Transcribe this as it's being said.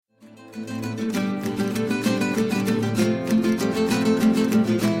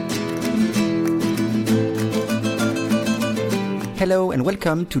Hello and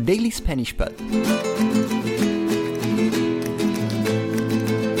welcome to Daily Spanish Pod.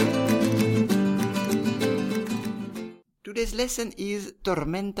 Today's lesson is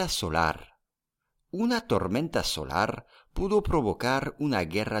tormenta solar. Una tormenta solar pudo provocar una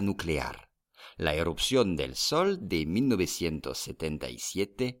guerra nuclear. La erupción del Sol de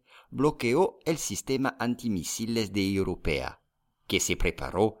 1977 bloqueó el sistema antimisiles de Europea, que se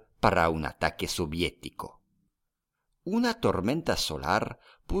preparó para un ataque soviético. Una tormenta solar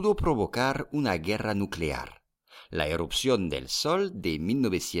pudo provocar una guerra nuclear. La erupción del Sol de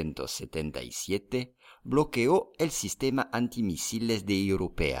 1977 bloqueó el sistema antimisiles de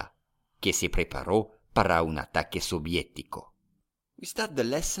Europea, que se preparó para un ataque soviético. We start the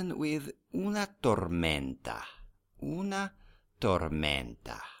lesson with una tormenta. Una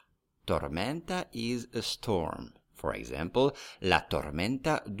tormenta. Tormenta is a storm. For example, la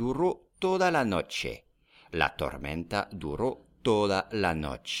tormenta duró toda la noche. La tormenta duró toda la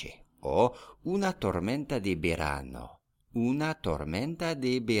noche. O una tormenta de verano. Una tormenta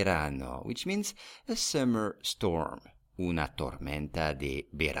de verano, which means a summer storm. Una tormenta de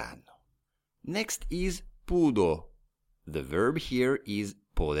verano. Next is pudo. The verb here is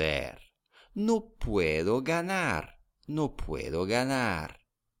poder. No puedo ganar. No puedo ganar.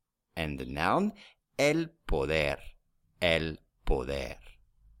 And the noun, el poder. El poder.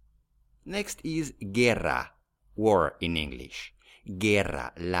 Next is guerra. War in English.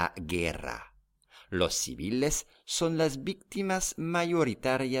 Guerra, la guerra. Los civiles son las víctimas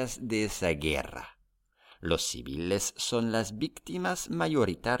mayoritarias de esa guerra. Los civiles son las víctimas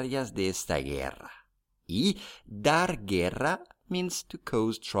mayoritarias de esta guerra. Y dar guerra means to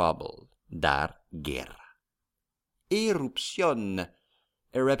cause trouble. Dar guerra. Erupción.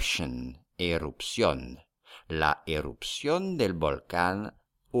 Eruption. Erupción. La erupción del volcán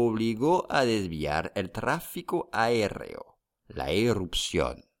obligó a desviar el tráfico aéreo. La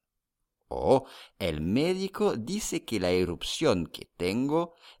erupción. O el médico dice que la erupción que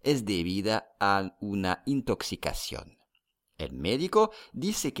tengo es debida a una intoxicación. El médico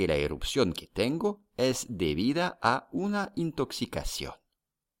dice que la erupción que tengo es debida a una intoxicación.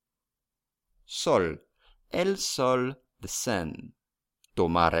 Sol. El sol, the sun.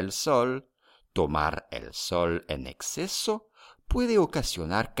 Tomar el sol en exceso puede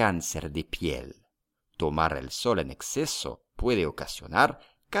ocasionar cáncer de piel. Tomar el sol en exceso puede ocasionar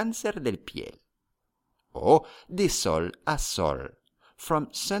cáncer de piel. O de sol a sol. From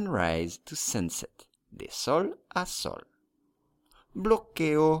sunrise to sunset. De sol a sol.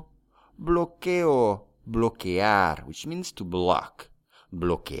 Bloqueo, bloqueo, bloquear, which means to block.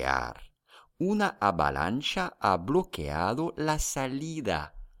 Bloquear. Una avalancha ha bloqueado la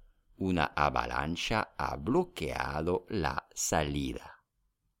salida. Una avalancha ha bloqueado la salida.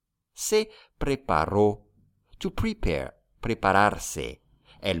 Se preparó. To prepare, prepararse.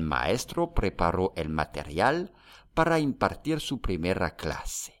 El maestro preparó el material para impartir su primera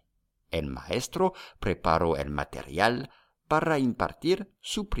clase. El maestro preparó el material para impartir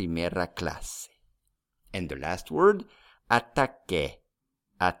su primera clase. And the last word, ataque.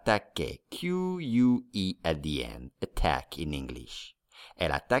 Ataque, Q-U-E at the end, attack in English.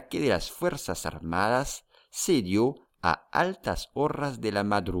 El ataque de las Fuerzas Armadas se dio a altas horas de la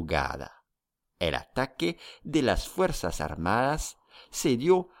madrugada. El ataque de las Fuerzas Armadas se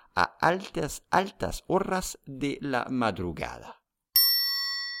dio a altas horas de la madrugada.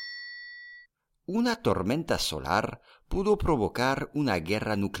 Una tormenta solar pudo provocar una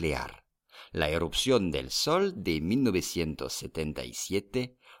guerra nuclear. La erupción del Sol de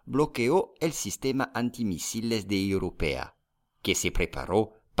 1977 bloqueó el sistema antimisiles de Europea, que se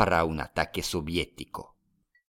preparó para un ataque soviético.